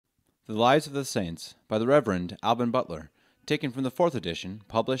The Lives of the Saints by the Reverend Alban Butler, taken from the 4th edition,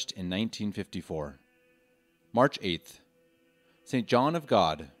 published in 1954. March 8th. St. John of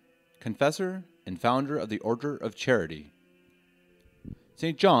God, confessor and founder of the Order of Charity.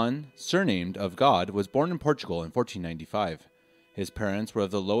 St. John, surnamed of God, was born in Portugal in 1495. His parents were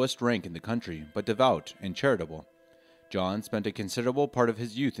of the lowest rank in the country, but devout and charitable. John spent a considerable part of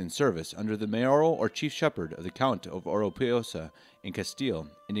his youth in service under the mayoral or chief shepherd of the Count of Oropiosa in Castile,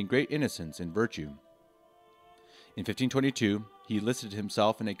 and in great innocence and virtue. In 1522, he enlisted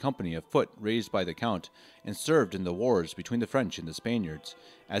himself in a company of foot raised by the Count, and served in the wars between the French and the Spaniards,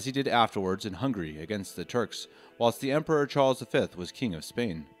 as he did afterwards in Hungary against the Turks, whilst the Emperor Charles V was King of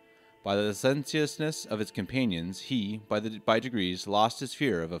Spain. By the licentiousness of his companions, he, by degrees, lost his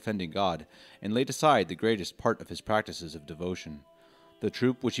fear of offending God, and laid aside the greatest part of his practices of devotion. The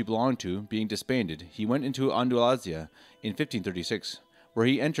troop which he belonged to being disbanded, he went into Andalusia in 1536, where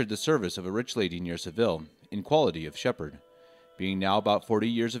he entered the service of a rich lady near Seville, in quality of shepherd. Being now about 40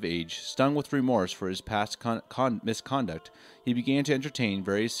 years of age, stung with remorse for his past misconduct, he began to entertain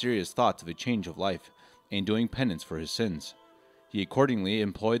very serious thoughts of a change of life, and doing penance for his sins. He accordingly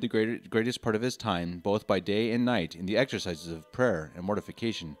employed the greatest part of his time, both by day and night, in the exercises of prayer and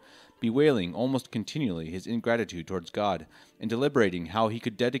mortification, bewailing almost continually his ingratitude towards God, and deliberating how he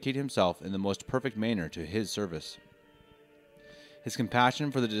could dedicate himself in the most perfect manner to his service. His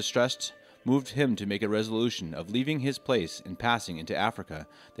compassion for the distressed moved him to make a resolution of leaving his place and passing into Africa,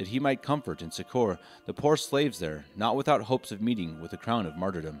 that he might comfort and succor the poor slaves there, not without hopes of meeting with the crown of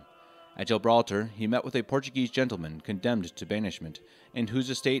martyrdom. At Gibraltar, he met with a Portuguese gentleman condemned to banishment, and whose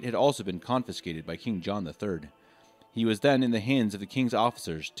estate had also been confiscated by King John III. He was then in the hands of the king's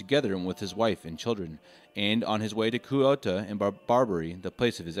officers, together with his wife and children, and on his way to Ceuta in Barbary, the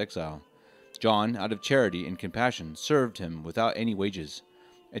place of his exile. John, out of charity and compassion, served him without any wages.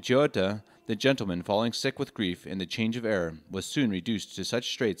 At Ceuta, the gentleman, falling sick with grief and the change of air, was soon reduced to such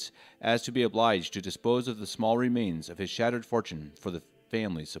straits as to be obliged to dispose of the small remains of his shattered fortune for the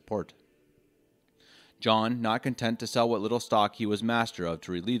family's support. John, not content to sell what little stock he was master of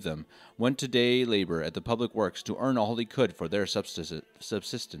to relieve them, went to day labor at the public works to earn all he could for their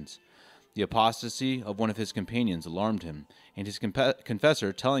subsistence. The apostasy of one of his companions alarmed him, and his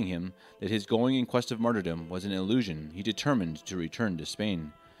confessor telling him that his going in quest of martyrdom was an illusion, he determined to return to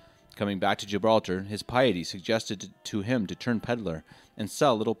Spain. Coming back to Gibraltar, his piety suggested to him to turn peddler and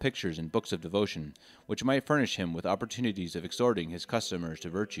sell little pictures and books of devotion, which might furnish him with opportunities of exhorting his customers to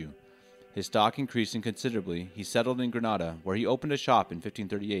virtue. His stock increasing considerably, he settled in Granada, where he opened a shop in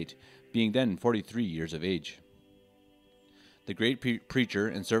 1538, being then 43 years of age. The great preacher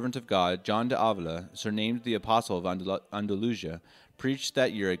and servant of God, John de Avila, surnamed the Apostle of Andalusia, preached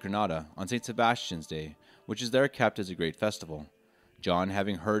that year at Granada, on St. Sebastian's Day, which is there kept as a great festival. John,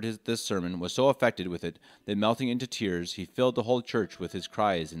 having heard this sermon, was so affected with it that, melting into tears, he filled the whole church with his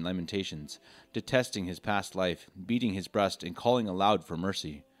cries and lamentations, detesting his past life, beating his breast, and calling aloud for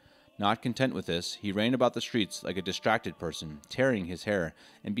mercy. Not content with this, he ran about the streets like a distracted person, tearing his hair,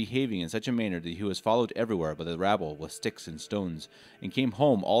 and behaving in such a manner that he was followed everywhere by the rabble with sticks and stones, and came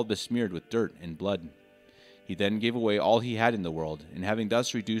home all besmeared with dirt and blood. He then gave away all he had in the world, and having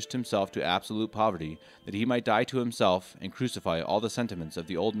thus reduced himself to absolute poverty, that he might die to himself and crucify all the sentiments of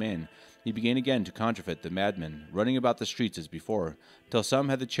the old man, he began again to counterfeit the madmen, running about the streets as before, till some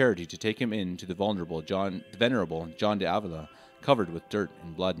had the charity to take him in to the venerable John de Avila, covered with dirt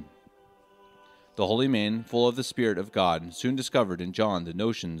and blood. The holy man, full of the Spirit of God, soon discovered in John the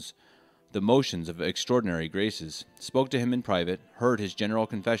motions of extraordinary graces, spoke to him in private, heard his general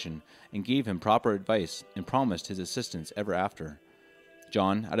confession, and gave him proper advice, and promised his assistance ever after.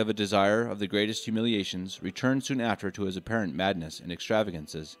 John, out of a desire of the greatest humiliations, returned soon after to his apparent madness and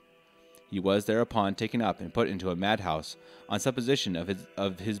extravagances. He was thereupon taken up and put into a madhouse, on supposition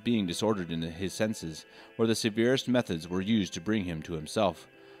of his being disordered in his senses, where the severest methods were used to bring him to himself,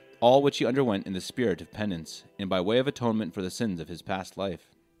 all which he underwent in the spirit of penance, and by way of atonement for the sins of his past life.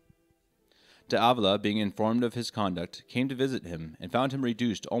 De Avila, being informed of his conduct, came to visit him, and found him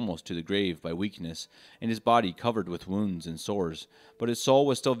reduced almost to the grave by weakness, and his body covered with wounds and sores, but his soul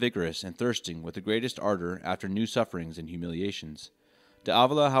was still vigorous and thirsting with the greatest ardor after new sufferings and humiliations. De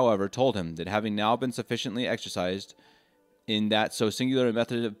Avila, however, told him that having now been sufficiently exercised in that so singular a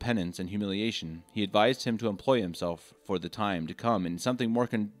method of penance and humiliation, he advised him to employ himself for the time to come in something more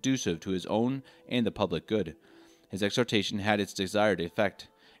conducive to his own and the public good. His exhortation had its desired effect,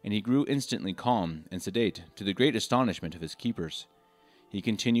 and he grew instantly calm and sedate, to the great astonishment of his keepers. He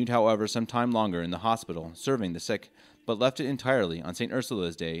continued, however, some time longer in the hospital, serving the sick, but left it entirely on St.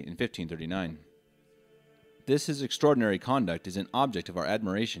 Ursula's Day in 1539. This his extraordinary conduct is an object of our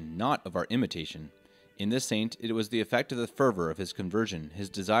admiration, not of our imitation. In this saint it was the effect of the fervor of his conversion, his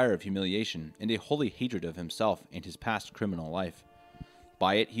desire of humiliation, and a holy hatred of himself and his past criminal life.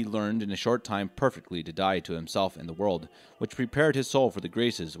 By it he learned in a short time perfectly to die to himself and the world, which prepared his soul for the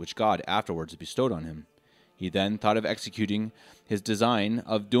graces which God afterwards bestowed on him. He then thought of executing his design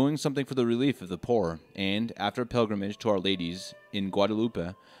of doing something for the relief of the poor, and, after a pilgrimage to Our Lady's in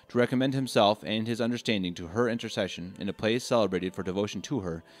Guadalupe, to recommend himself and his understanding to her intercession in a place celebrated for devotion to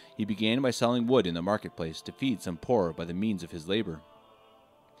her, he began by selling wood in the marketplace to feed some poor by the means of his labor.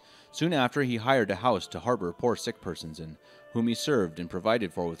 Soon after, he hired a house to harbor poor sick persons in, whom he served and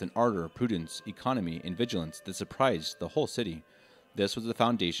provided for with an ardor, prudence, economy, and vigilance that surprised the whole city. This was the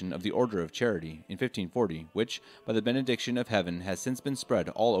foundation of the Order of Charity in 1540, which, by the benediction of heaven, has since been spread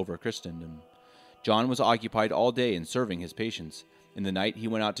all over Christendom. John was occupied all day in serving his patients. In the night he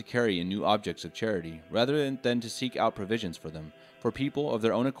went out to carry in new objects of charity, rather than to seek out provisions for them, for people of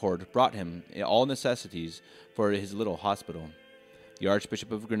their own accord brought him all necessities for his little hospital. The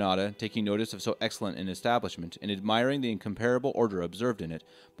Archbishop of Granada, taking notice of so excellent an establishment, and admiring the incomparable order observed in it,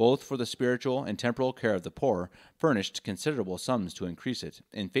 both for the spiritual and temporal care of the poor, furnished considerable sums to increase it,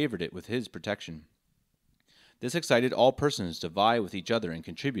 and favored it with his protection. This excited all persons to vie with each other in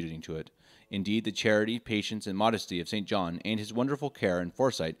contributing to it. Indeed, the charity, patience, and modesty of St. John, and his wonderful care and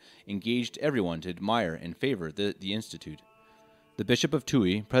foresight, engaged everyone to admire and favor the institute. The Bishop of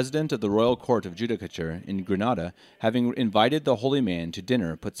Tuy, president of the Royal Court of Judicature in Granada, having invited the holy man to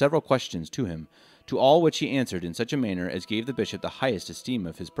dinner, put several questions to him, to all which he answered in such a manner as gave the bishop the highest esteem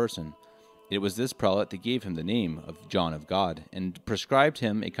of his person. It was this prelate that gave him the name of John of God, and prescribed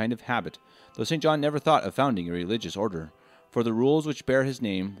him a kind of habit, though St. John never thought of founding a religious order, for the rules which bear his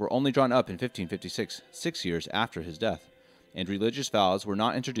name were only drawn up in 1556, 6 years after his death, and religious vows were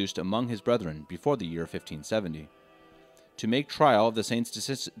not introduced among his brethren before the year 1570. To make trial of the saint's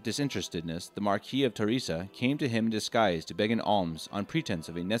disinterestedness, the Marquis of Teresa came to him in disguise to beg an alms on pretense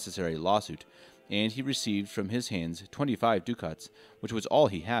of a necessary lawsuit, and he received from his hands 25 ducats, which was all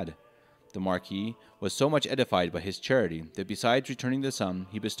he had. The Marquis was so much edified by his charity that besides returning the sum,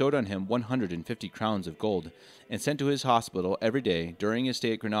 he bestowed on him 150 crowns of gold, and sent to his hospital every day during his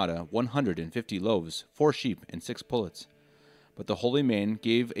stay at Granada 150 loaves, 4 sheep, and 6 pullets. But the holy man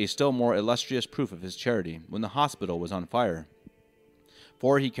gave a still more illustrious proof of his charity when the hospital was on fire.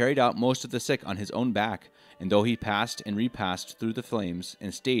 For he carried out most of the sick on his own back, and though he passed and repassed through the flames,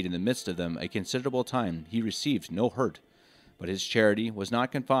 and stayed in the midst of them a considerable time, he received no hurt. But his charity was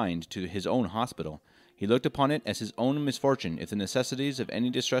not confined to his own hospital. He looked upon it as his own misfortune if the necessities of any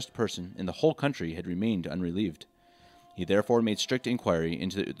distressed person in the whole country had remained unrelieved. He therefore made strict inquiry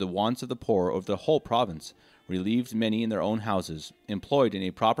into the wants of the poor over the whole province, relieved many in their own houses, employed in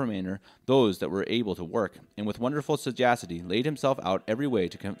a proper manner those that were able to work, and with wonderful sagacity laid himself out every way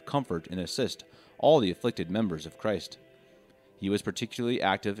to comfort and assist all the afflicted members of Christ. He was particularly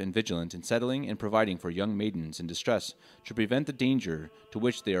active and vigilant in settling and providing for young maidens in distress to prevent the danger to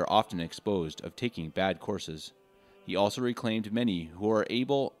which they are often exposed of taking bad courses. He also reclaimed many who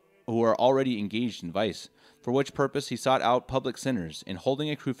are already engaged in vice, for which purpose he sought out public sinners, and holding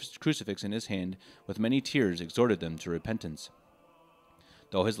a crucifix in his hand, with many tears exhorted them to repentance.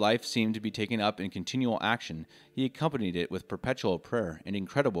 Though his life seemed to be taken up in continual action, he accompanied it with perpetual prayer and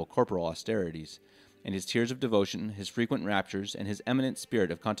incredible corporal austerities, and his tears of devotion, his frequent raptures, and his eminent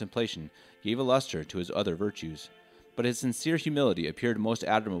spirit of contemplation gave a luster to his other virtues. But his sincere humility appeared most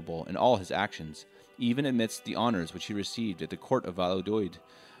admirable in all his actions, even amidst the honors which he received at the court of Valladolid,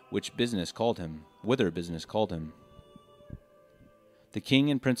 whither business called him. The king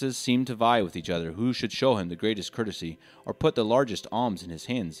and princes seemed to vie with each other who should show him the greatest courtesy, or put the largest alms in his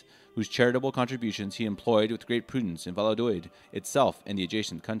hands, whose charitable contributions he employed with great prudence in Valladolid itself and the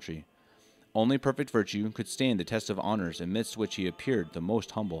adjacent country. Only perfect virtue could stand the test of honors amidst which he appeared the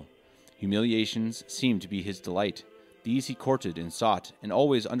most humble. Humiliations seemed to be his delight. These he courted and sought, and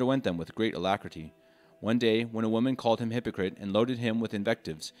always underwent them with great alacrity. One day, when a woman called him hypocrite and loaded him with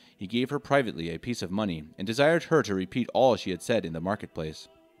invectives, he gave her privately a piece of money, and desired her to repeat all she had said in the marketplace.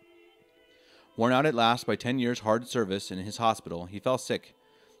 Worn out at last by 10 years' hard service in his hospital, he fell sick.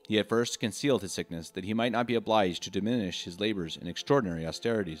 He at first concealed his sickness, that he might not be obliged to diminish his labors in extraordinary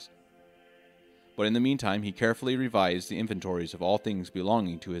austerities. But in the meantime he carefully revised the inventories of all things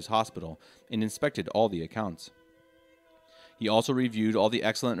belonging to his hospital, and inspected all the accounts. He also reviewed all the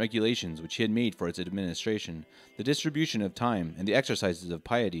excellent regulations which he had made for its administration, the distribution of time, and the exercises of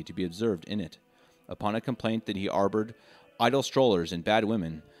piety to be observed in it. Upon a complaint that he harbored idle strollers and bad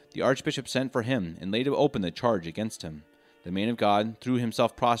women, the archbishop sent for him and laid open the charge against him. The man of God threw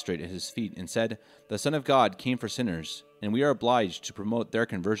himself prostrate at his feet and said, "The Son of God came for sinners, and we are obliged to promote their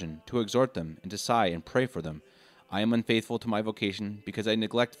conversion, to exhort them, and to sigh and pray for them. I am unfaithful to my vocation because I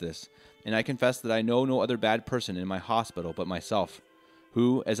neglect this, and I confess that I know no other bad person in my hospital but myself,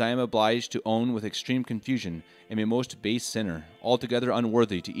 who, as I am obliged to own with extreme confusion, am a most base sinner, altogether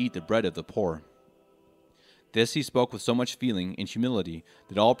unworthy to eat the bread of the poor." This he spoke with so much feeling and humility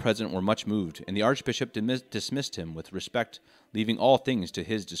that all present were much moved, and the archbishop dismissed him with respect, leaving all things to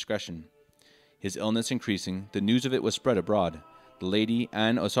his discretion. His illness increasing, the news of it was spread abroad. The lady,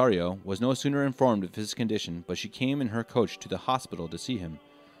 Anne Osorio, was no sooner informed of his condition, but she came in her coach to the hospital to see him.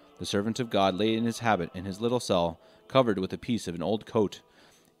 The servant of God lay in his habit in his little cell, covered with a piece of an old coat,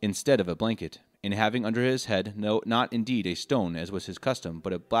 instead of a blanket, and having under his head not indeed a stone, as was his custom,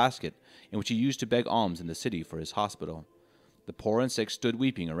 but a basket in which he used to beg alms in the city for his hospital. The poor and sick stood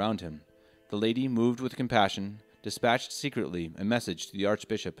weeping around him. The lady, moved with compassion, dispatched secretly a message to the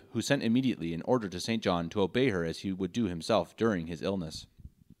archbishop, who sent immediately an order to St. John to obey her as he would do himself during his illness.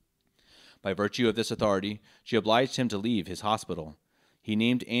 By virtue of this authority, she obliged him to leave his hospital. He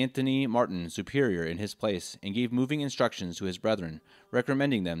named Anthony Martin superior in his place, and gave moving instructions to his brethren,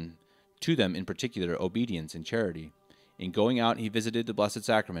 recommending to them in particular obedience and charity. In going out he visited the Blessed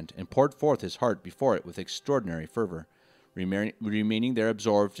Sacrament, and poured forth his heart before it with extraordinary fervor, remaining there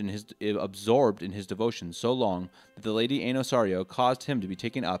absorbed in his devotion so long that the Lady Anne Osorio caused him to be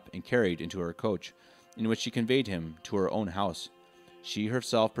taken up and carried into her coach, in which she conveyed him to her own house. She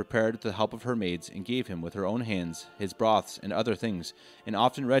herself prepared with the help of her maids, and gave him with her own hands his broths and other things, and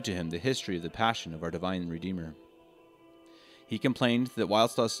often read to him the history of the passion of our divine Redeemer. He complained that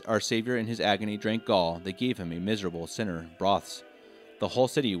whilst our Savior in his agony drank gall, they gave him, a miserable sinner, broths. The whole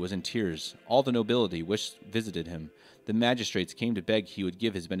city was in tears. All the nobility visited him. The magistrates came to beg he would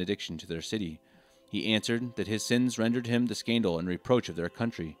give his benediction to their city. He answered that his sins rendered him the scandal and reproach of their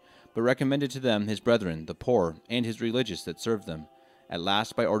country, but recommended to them his brethren, the poor, and his religious that served them. At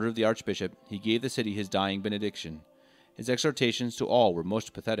last, by order of the archbishop, he gave the city his dying benediction. His exhortations to all were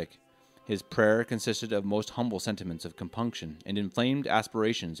most pathetic. His prayer consisted of most humble sentiments of compunction and inflamed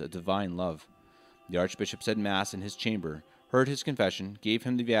aspirations of divine love. The archbishop said Mass in his chamber, heard his confession, gave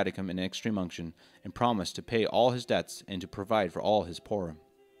him the viaticum and extreme unction, and promised to pay all his debts and to provide for all his poor.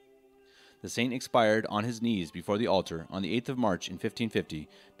 The saint expired on his knees before the altar on the 8th of March in 1550,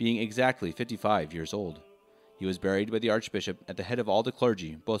 being exactly 55 years old. He was buried by the archbishop at the head of all the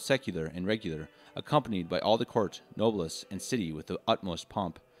clergy, both secular and regular, accompanied by all the court, noblesse, and city with the utmost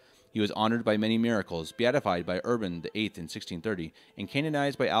pomp. He was honored by many miracles, beatified by Urban VIII in 1630, and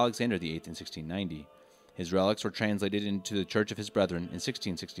canonized by Alexander VIII in 1690. His relics were translated into the Church of his Brethren in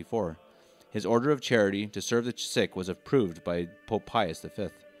 1664. His order of charity to serve the sick was approved by Pope Pius V.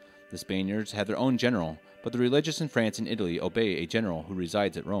 The Spaniards have their own general, but the religious in France and Italy obey a general who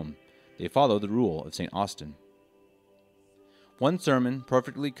resides at Rome. They follow the rule of St. Austin. One sermon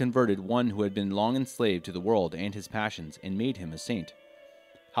perfectly converted one who had been long enslaved to the world and his passions, and made him a saint.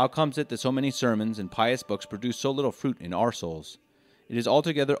 How comes it that so many sermons and pious books produce so little fruit in our souls? It is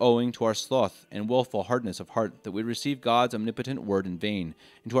altogether owing to our sloth and wilful hardness of heart that we receive God's omnipotent word in vain,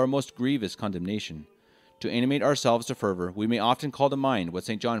 and to our most grievous condemnation. To animate ourselves to fervor, we may often call to mind what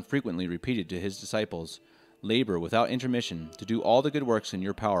St. John frequently repeated to his disciples: "Labor without intermission to do all the good works in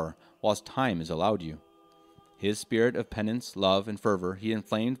your power, whilst time is allowed you." His spirit of penance, love, and fervor he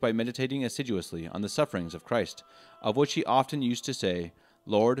inflamed by meditating assiduously on the sufferings of Christ, of which he often used to say,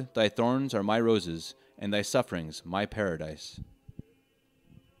 "Lord, thy thorns are my roses, and thy sufferings my paradise."